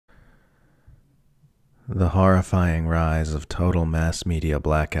The horrifying rise of total mass media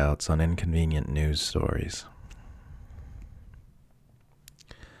blackouts on inconvenient news stories.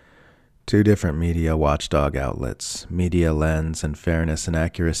 Two different media watchdog outlets, Media Lens and Fairness and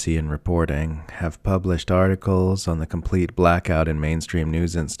Accuracy in Reporting, have published articles on the complete blackout in mainstream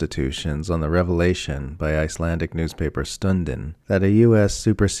news institutions on the revelation by Icelandic newspaper Stundin that a U.S.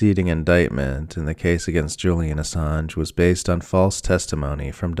 superseding indictment in the case against Julian Assange was based on false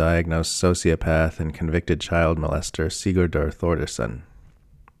testimony from diagnosed sociopath and convicted child molester Sigurdur Þórðarson.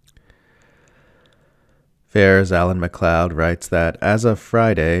 FAIR's Alan McLeod writes that, as of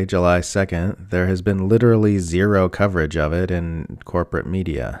Friday, July 2nd, there has been literally zero coverage of it in corporate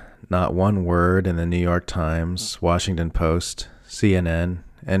media. Not one word in the New York Times, Washington Post, CNN,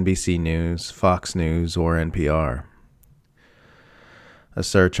 NBC News, Fox News, or NPR. A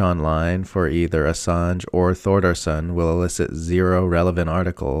search online for either Assange or Þórðarson will elicit zero relevant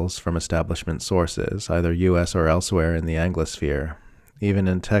articles from establishment sources, either U.S. or elsewhere in the Anglosphere. Even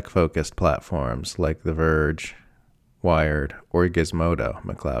in tech-focused platforms like The Verge, Wired, or Gizmodo,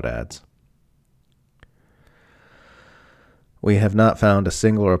 McLeod adds. We have not found a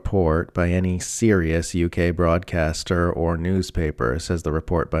single report by any serious UK broadcaster or newspaper, says the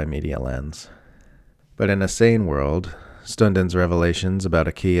report by Media Lens. But in a sane world, Stundin's revelations about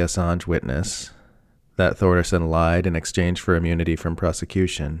a key Assange witness, that Þórðarson lied in exchange for immunity from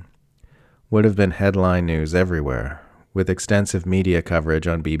prosecution, would have been headline news everywhere, with extensive media coverage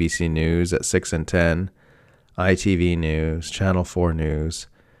on BBC News at 6 and 10, ITV News, Channel 4 News,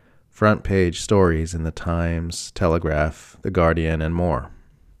 front-page stories in The Times, Telegraph, The Guardian, and more.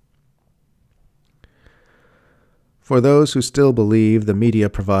 For those who still believe the media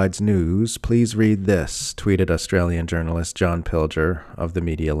provides news, please read this, tweeted Australian journalist John Pilger of the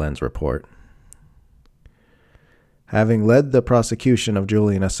Media Lens report. Having led the prosecution of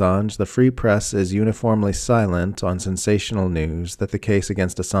Julian Assange, the Free Press is uniformly silent on sensational news that the case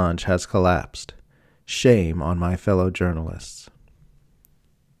against Assange has collapsed. Shame on my fellow journalists.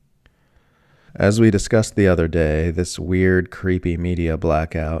 As we discussed the other day, this weird, creepy media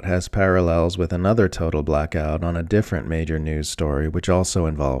blackout has parallels with another total blackout on a different major news story which also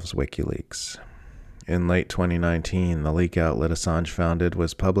involves WikiLeaks. In late 2019, the leak outlet Assange founded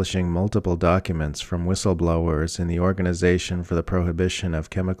was publishing multiple documents from whistleblowers in the Organization for the Prohibition of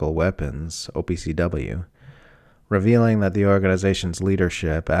Chemical Weapons, OPCW, revealing that the organization's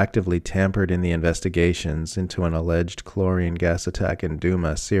leadership actively tampered in the investigations into an alleged chlorine gas attack in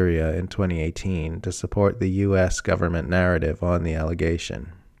Douma, Syria in 2018 to support the U.S. government narrative on the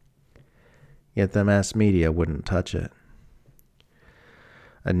allegation. Yet the mass media wouldn't touch it.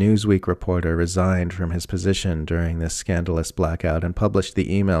 A Newsweek reporter resigned from his position during this scandalous blackout and published the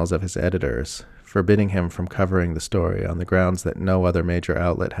emails of his editors, forbidding him from covering the story on the grounds that no other major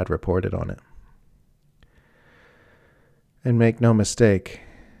outlet had reported on it. And make no mistake,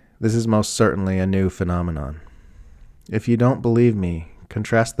 this is most certainly a new phenomenon. If you don't believe me,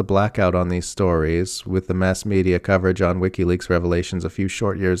 contrast the blackout on these stories with the mass media coverage on WikiLeaks revelations a few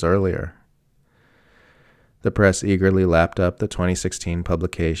short years earlier. The press eagerly lapped up the 2016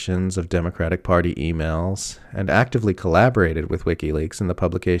 publications of Democratic Party emails and actively collaborated with WikiLeaks in the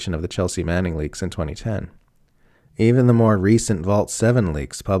publication of the Chelsea Manning leaks in 2010. Even the more recent Vault 7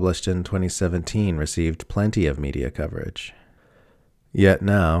 leaks published in 2017 received plenty of media coverage. Yet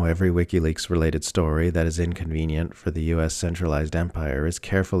now, every WikiLeaks-related story that is inconvenient for the U.S. centralized empire is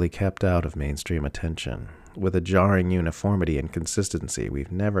carefully kept out of mainstream attention, with a jarring uniformity and consistency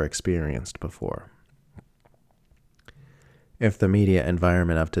we've never experienced before. If the media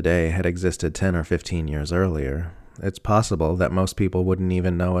environment of today had existed 10 or 15 years earlier, it's possible that most people wouldn't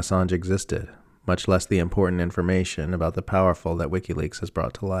even know Assange existed, much less the important information about the powerful that WikiLeaks has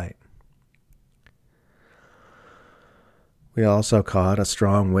brought to light. We also caught a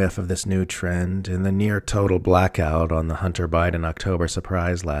strong whiff of this new trend in the near-total blackout on the Hunter Biden October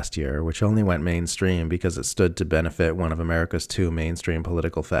surprise last year, which only went mainstream because it stood to benefit one of America's two mainstream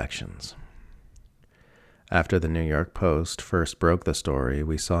political factions. After the New York Post first broke the story,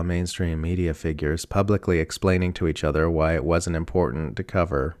 we saw mainstream media figures publicly explaining to each other why it wasn't important to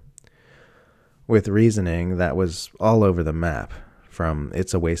cover, with reasoning that was all over the map, from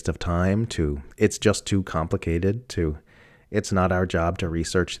 "it's a waste of time" to "it's just too complicated" to "it's not our job to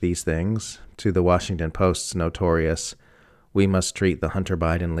research these things" to the Washington Post's notorious "we must treat the Hunter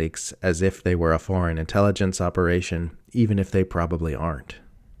Biden leaks as if they were a foreign intelligence operation, even if they probably aren't."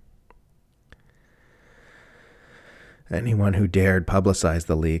 Anyone who dared publicize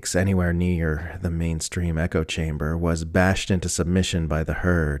the leaks anywhere near the mainstream echo chamber was bashed into submission by the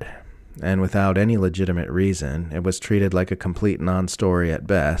herd, and without any legitimate reason, it was treated like a complete non-story at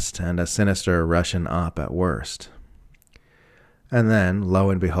best and a sinister Russian op at worst. And then, lo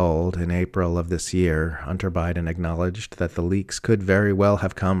and behold, in April of this year, Hunter Biden acknowledged that the leaks could very well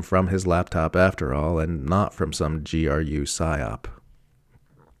have come from his laptop after all, and not from some GRU psyop.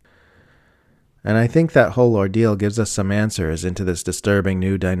 And I think that whole ordeal gives us some answers into this disturbing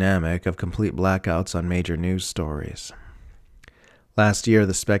new dynamic of complete blackouts on major news stories. Last year,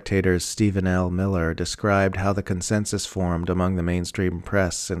 The Spectator's Stephen L. Miller described how the consensus formed among the mainstream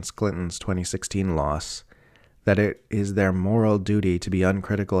press since Clinton's 2016 loss that it is their moral duty to be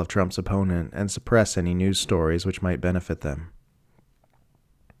uncritical of Trump's opponent and suppress any news stories which might benefit them.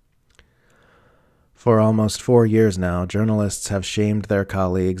 For almost 4 years now, journalists have shamed their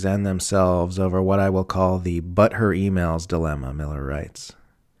colleagues and themselves over what I will call the "but her emails" dilemma, Miller writes.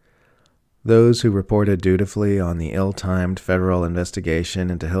 Those who reported dutifully on the ill-timed federal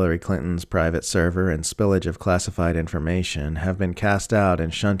investigation into Hillary Clinton's private server and spillage of classified information have been cast out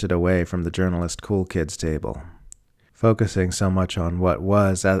and shunted away from the journalist cool kids table. Focusing so much on what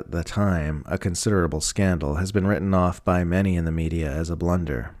was, at the time, a considerable scandal has been written off by many in the media as a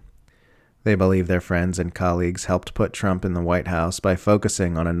blunder. They believe their friends and colleagues helped put Trump in the White House by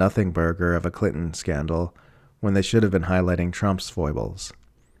focusing on a nothing burger of a Clinton scandal when they should have been highlighting Trump's foibles.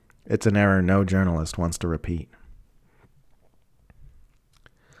 It's an error no journalist wants to repeat.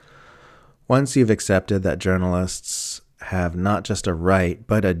 Once you've accepted that journalists have not just a right,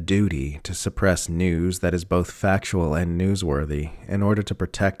 but a duty to suppress news that is both factual and newsworthy in order to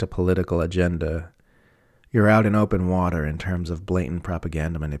protect a political agenda, you're out in open water in terms of blatant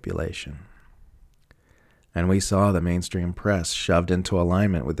propaganda manipulation. And we saw the mainstream press shoved into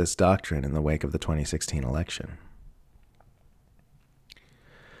alignment with this doctrine in the wake of the 2016 election.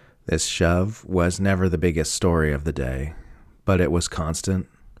 This shove was never the biggest story of the day, but it was constant,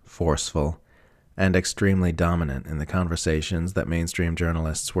 forceful, and extremely dominant in the conversations that mainstream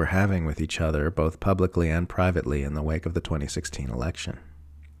journalists were having with each other both publicly and privately in the wake of the 2016 election.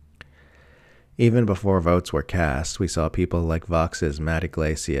 Even before votes were cast, we saw people like Vox's Matt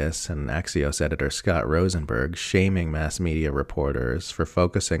Iglesias and Axios editor Scott Rosenberg shaming mass media reporters for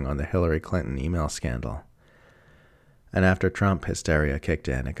focusing on the Hillary Clinton email scandal. And after Trump hysteria kicked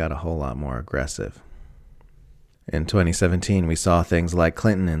in, it got a whole lot more aggressive. In 2017, we saw things like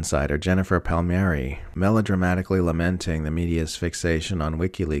Clinton insider Jennifer Palmieri melodramatically lamenting the media's fixation on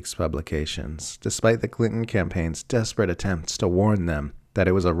WikiLeaks publications, despite the Clinton campaign's desperate attempts to warn them that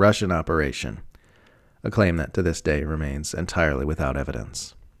it was a Russian operation, a claim that to this day remains entirely without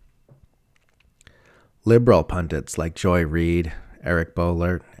evidence. Liberal pundits like Joy Reid, Eric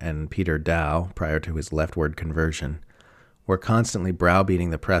Boehlert, and Peter Dow, prior to his leftward conversion, were constantly browbeating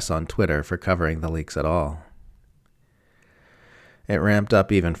the press on Twitter for covering the leaks at all. It ramped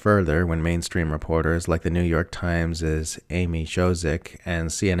up even further when mainstream reporters like the New York Times' Amy Chozick and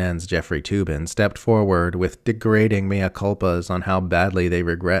CNN's Jeffrey Toobin stepped forward with degrading mea culpas on how badly they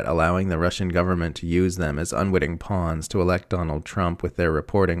regret allowing the Russian government to use them as unwitting pawns to elect Donald Trump with their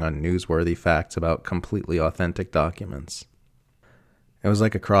reporting on newsworthy facts about completely authentic documents. It was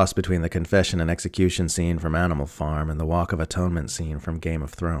like a cross between the confession and execution scene from Animal Farm and the Walk of Atonement scene from Game of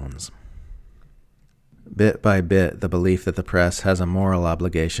Thrones. Bit by bit, the belief that the press has a moral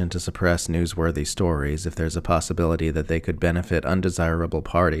obligation to suppress newsworthy stories if there's a possibility that they could benefit undesirable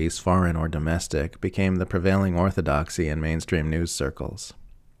parties, foreign or domestic, became the prevailing orthodoxy in mainstream news circles.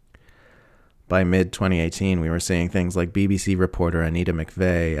 By mid-2018, we were seeing things like BBC reporter Anita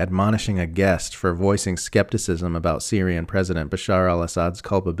McVeigh admonishing a guest for voicing skepticism about Syrian President Bashar al-Assad's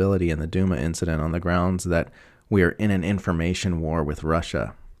culpability in the Duma incident on the grounds that we are in an information war with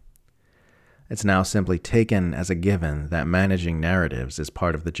Russia. It's now simply taken as a given that managing narratives is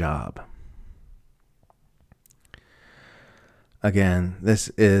part of the job. Again, this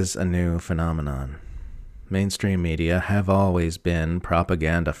is a new phenomenon. Mainstream media have always been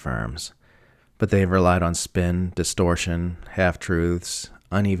propaganda firms, but they have relied on spin, distortion, half-truths,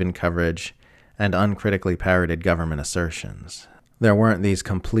 uneven coverage, and uncritically parroted government assertions. There weren't these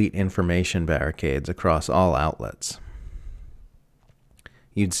complete information barricades across all outlets.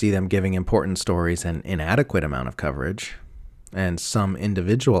 You'd see them giving important stories an inadequate amount of coverage, and some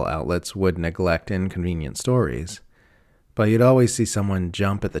individual outlets would neglect inconvenient stories, but you'd always see someone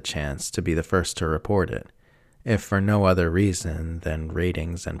jump at the chance to be the first to report it, if for no other reason than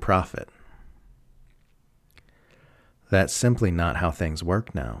ratings and profit. That's simply not how things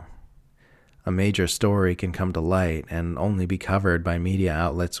work now. A major story can come to light and only be covered by media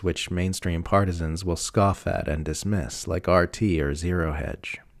outlets which mainstream partisans will scoff at and dismiss, like RT or Zero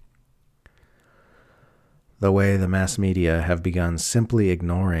Hedge. The way the mass media have begun simply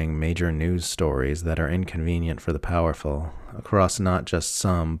ignoring major news stories that are inconvenient for the powerful across not just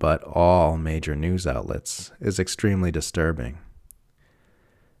some but all major news outlets is extremely disturbing.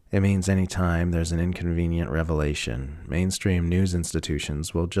 It means any time there's an inconvenient revelation, mainstream news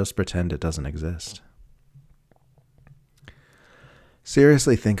institutions will just pretend it doesn't exist.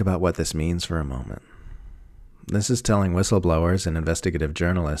 Seriously think about what this means for a moment. This is telling whistleblowers and investigative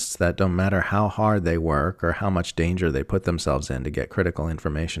journalists that no matter how hard they work or how much danger they put themselves in to get critical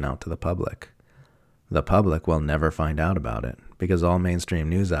information out to the public will never find out about it because all mainstream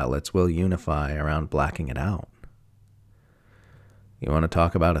news outlets will unify around blacking it out. You want to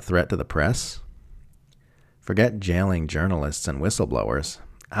talk about a threat to the press? Forget jailing journalists and whistleblowers.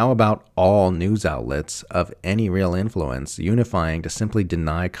 How about all news outlets of any real influence unifying to simply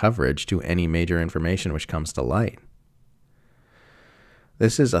deny coverage to any major information which comes to light?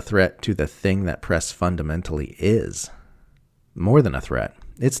 This is a threat to the thing that press fundamentally is. More than a threat,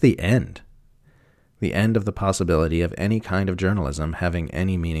 it's the end. The end of the possibility of any kind of journalism having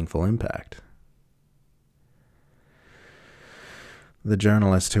any meaningful impact. The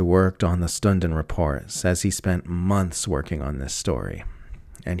journalist who worked on the Stunden report says he spent months working on this story,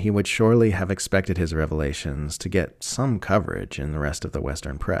 and he would surely have expected his revelations to get some coverage in the rest of the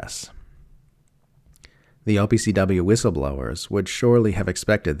Western press. The OPCW whistleblowers would surely have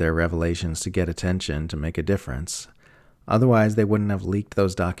expected their revelations to get attention to make a difference, otherwise they wouldn't have leaked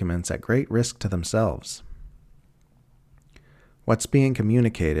those documents at great risk to themselves. What's being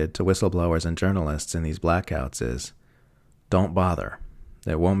communicated to whistleblowers and journalists in these blackouts is, don't bother.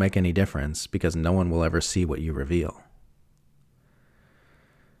 It won't make any difference because no one will ever see what you reveal.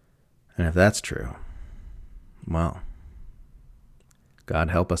 And if that's true, well, God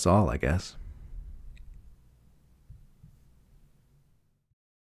help us all, I guess.